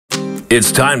It's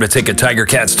time to take a Tiger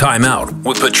Cats timeout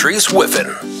with Patrice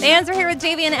Whiffen. Fans, we're here with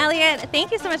Javien and Elliott.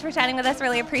 Thank you so much for chatting with us.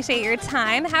 Really appreciate your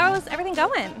time. How's everything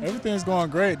going? Everything's going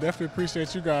great. Definitely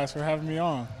appreciate you guys for having me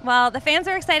on. Well, the fans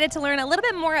are excited to learn a little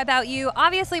bit more about you.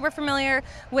 Obviously, we're familiar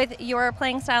with your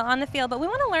playing style on the field, but we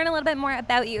want to learn a little bit more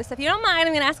about you. So if you don't mind,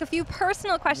 I'm going to ask a few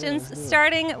personal questions,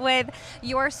 starting with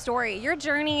your story, your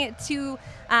journey to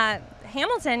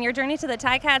Hamilton, your journey to the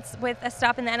Ticats with a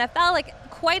stop in the NFL. Like,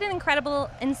 quite an incredible,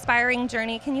 inspiring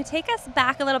journey. Can you take us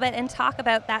back a little bit and talk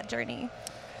about that journey?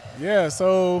 Yeah,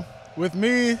 so with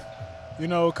me, you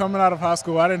know, coming out of high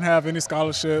school, I didn't have any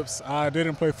scholarships. I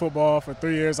didn't play football for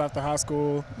 3 years after high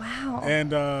school. Wow.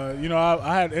 And, you know,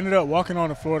 I had ended up walking on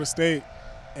to Florida State,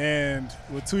 and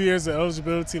with 2 years of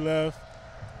eligibility left.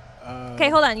 Okay,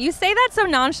 hold on. You say that so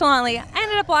nonchalantly. I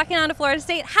ended up walking on to Florida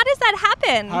State. How does that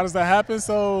happen? How does that happen?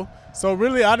 So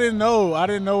really, I didn't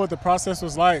know what the process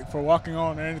was like for walking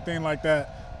on or anything like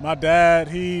that. My dad,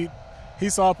 he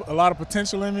saw a lot of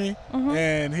potential in me,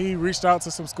 and he reached out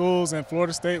to some schools, and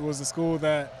Florida State was the school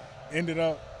that ended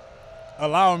up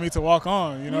allowing me to walk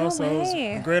on, you know, so it was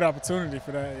a great opportunity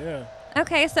for that, yeah.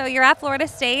 Okay, so you're at Florida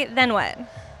State, then what?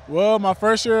 Well, my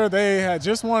first year, they had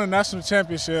just won a national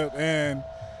championship, and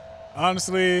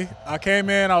honestly, I came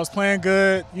in, I was playing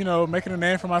good, you know, making a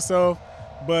name for myself,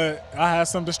 but I had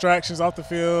some distractions off the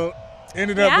field,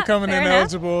 ended up becoming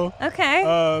ineligible. Okay.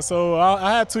 So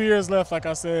I had 2 years left, like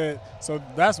I said. So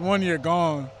that's 1 year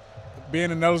gone,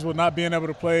 being ineligible, not being able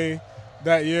to play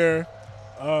that year.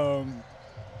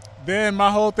 Then my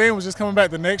whole thing was just coming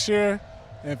back the next year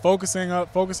and focusing on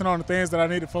the things that I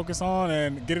need to focus on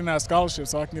and getting that scholarship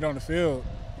so I can get on the field.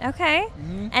 Okay.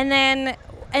 And then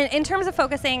in terms of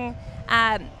focusing,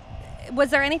 was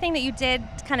there anything that you did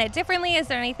kind of differently? Is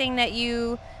there anything that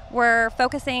you were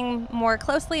focusing more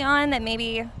closely on that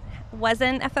maybe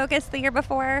wasn't a focus the year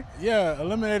before? Yeah,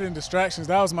 eliminating distractions.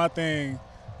 That was my thing,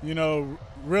 you know,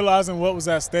 realizing what was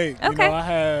at stake. Okay. You know, I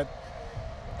had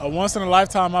a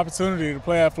once-in-a-lifetime opportunity to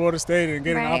play at Florida State and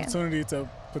get an opportunity to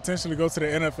potentially go to the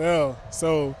NFL.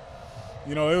 So,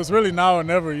 you know, it was really now or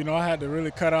never. You know, I had to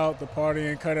really cut out the party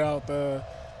and cut out the,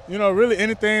 you know, really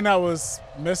anything that was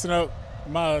messing up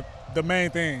the main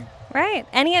thing. Right.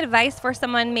 Any advice for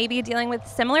someone maybe dealing with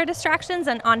similar distractions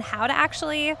and on how to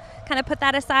actually kind of put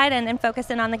that aside and focus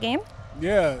in on the game?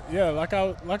 Yeah. Like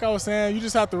I was saying, you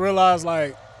just have to realize,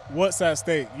 like, what's at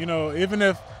stake. You know, even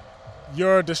if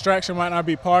your distraction might not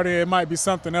be party, it might be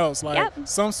something else, like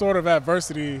some sort of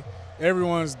adversity.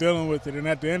 Everyone's dealing with it. And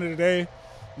at the end of the day,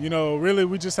 you know, really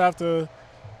we just have to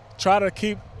try to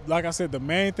keep, like I said, the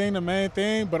main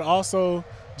thing, but also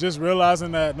just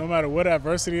realizing that no matter what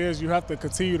adversity is, you have to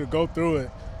continue to go through it.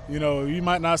 You know, you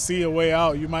might not see a way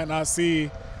out. You might not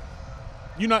even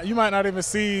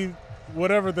see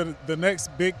whatever the next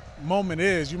big moment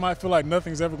is. You might feel like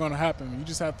nothing's ever going to happen. You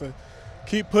just have to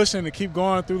keep pushing and keep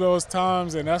going through those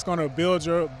times, and that's going to build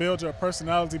your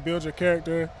personality, build your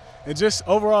character, and just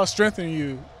overall strengthen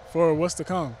you for what's to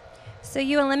come. So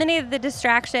you eliminated the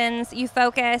distractions, you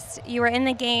focused, you were in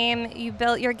the game, you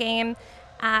built your game.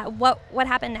 What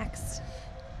happened next?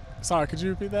 Sorry, could you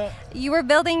repeat that? You were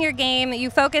building your game. You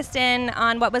focused in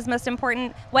on what was most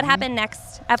important. What happened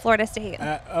next at Florida State?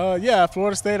 At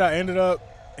Florida State, I ended up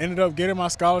getting my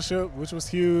scholarship, which was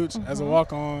huge as a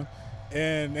walk-on,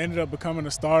 and ended up becoming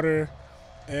a starter.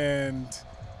 And,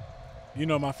 you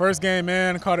know, my first game,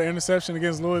 man, caught an interception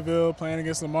against Louisville, playing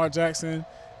against Lamar Jackson.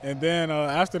 And then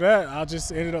after that, I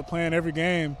just ended up playing every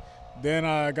game. Then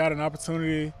I got an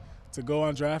opportunity to go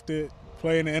undrafted,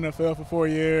 play in the NFL for 4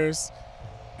 years,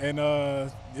 and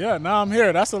now I'm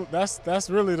here. That's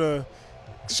really the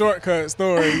shortcut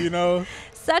story, you know.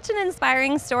 Such an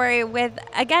inspiring story with,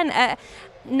 again,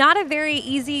 not a very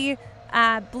easy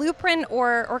blueprint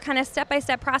or kind of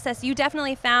step-by-step process. You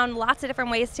definitely found lots of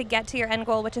different ways to get to your end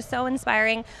goal, which is so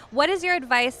inspiring. What is your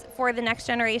advice for the next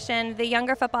generation, the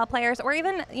younger football players, or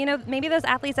even, you know, maybe those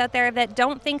athletes out there that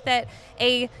don't think that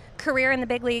a career in the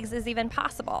big leagues is even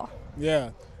possible?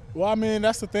 Yeah. Well, I mean,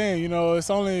 that's the thing, you know, it's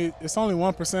only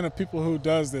 1% of people who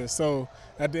does this. So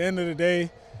at the end of the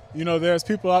day, you know, there's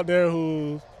people out there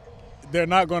who they're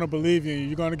not going to believe you.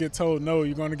 You're going to get told no,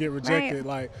 you're going to get rejected.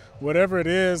 Like, whatever it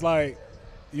is, like,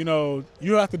 you know,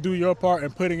 you have to do your part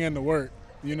in putting in the work.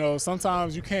 You know,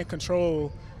 sometimes you can't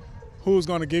control who's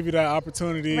going to give you that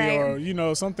opportunity, or, you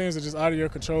know, some things are just out of your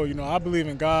control. You know, I believe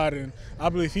in God, and I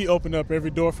believe He opened up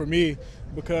every door for me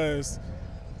because,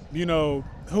 you know,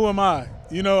 who am I?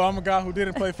 You know, I'm a guy who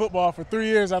didn't play football for 3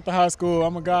 years after high school.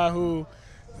 I'm a guy who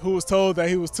was told that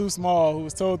he was too small, who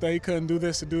was told that he couldn't do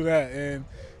this or do that. And,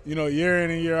 you know, year in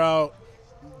and year out,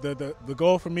 the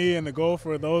goal for me and the goal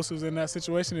for those who's in that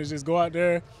situation is just go out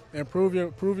there and prove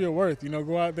your worth. You know,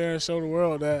 go out there and show the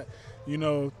world that, you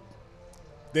know,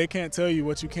 they can't tell you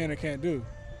what you can or can't do.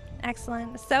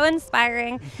 Excellent. So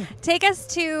inspiring. Take us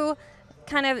to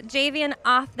kind of Javien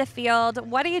off the field.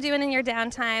 What are you doing in your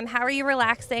downtime? How are you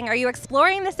relaxing? Are you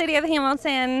exploring the city of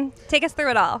Hamilton? Take us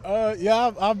through it all.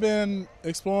 Yeah, I've been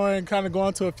exploring, kind of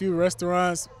going to a few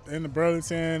restaurants in the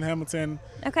Burlington, Hamilton.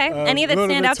 Okay. Any that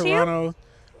stand out to you?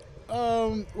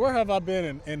 Where have I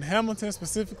been? In Hamilton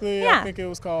specifically? Yeah. I think it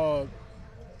was called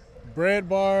Bread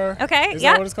Bar. Okay. Is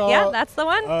that what it's called? Yeah, that's the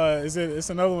one. It's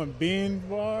another one, Bean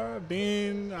Bar?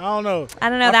 Bean, I don't know. I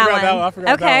don't know that one. I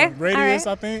forgot okay. that one. Radius,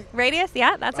 right. I think. Radius,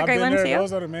 yeah, that's a I've great been one there. too.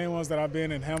 Those are the main ones that I've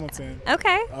been in Hamilton.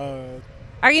 Okay.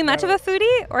 Are you much of a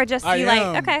foodie, or just I you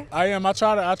am. like? Okay. I am. I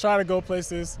try to go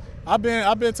places. I've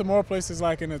been to more places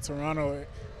like in the Toronto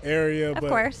area, Of but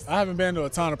course. I haven't been to a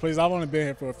ton of places. I've only been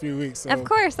here for a few weeks. So. Of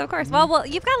course. Well,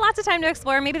 you've got lots of time to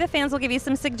explore. Maybe the fans will give you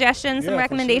some suggestions, some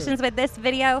recommendations with this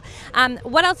video.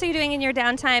 What else are you doing in your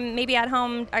downtime? Maybe at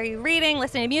home, are you reading,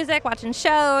 listening to music, watching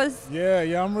shows?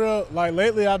 Yeah, I'm real. Like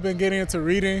lately, I've been getting into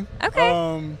reading.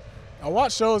 Okay. I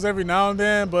watch shows every now and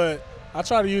then, but I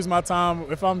try to use my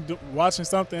time. If I'm watching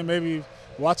something, maybe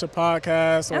watch a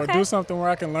podcast or do something where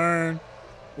I can learn.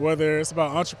 Whether it's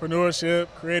about entrepreneurship,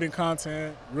 creating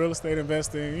content, real estate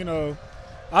investing, you know,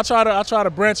 I try to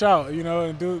branch out, you know,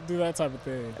 and do that type of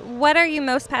thing. What are you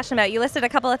most passionate about? You listed a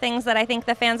couple of things that I think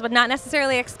the fans would not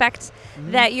necessarily expect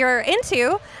that you're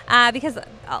into, because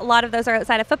a lot of those are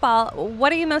outside of football.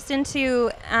 What are you most into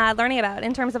learning about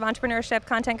in terms of entrepreneurship,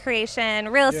 content creation,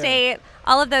 real estate,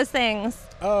 all of those things?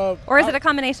 Or is it a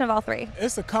combination of all three?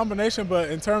 It's a combination, but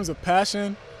in terms of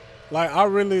passion, like I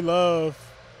really love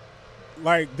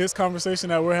like this conversation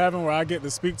that we're having where I get to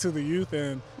speak to the youth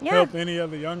and help any of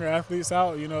the younger athletes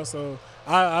out, you know, so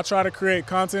I try to create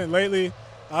content. Lately,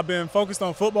 I've been focused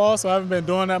on football, so I haven't been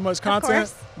doing that much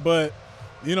content, but,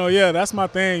 you know, yeah, that's my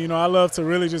thing. You know, I love to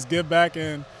really just give back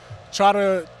and try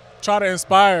to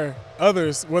inspire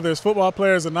others, whether it's football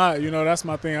players or not. You know, that's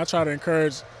my thing. I try to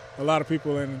encourage a lot of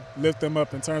people and lift them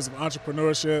up in terms of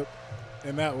entrepreneurship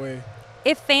in that way.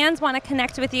 If fans want to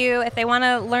connect with you, if they want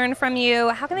to learn from you,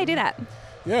 how can they do that?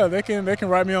 Yeah, they can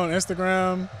write me on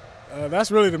Instagram.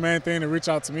 That's really the main thing to reach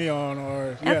out to me on, or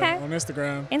on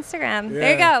Instagram. Instagram. Yeah.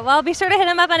 There you go. Well, be sure to hit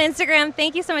him up on Instagram.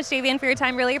 Thank you so much, Javien, for your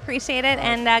time. Really appreciate it,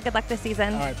 and good luck this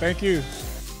season. All right, thank you.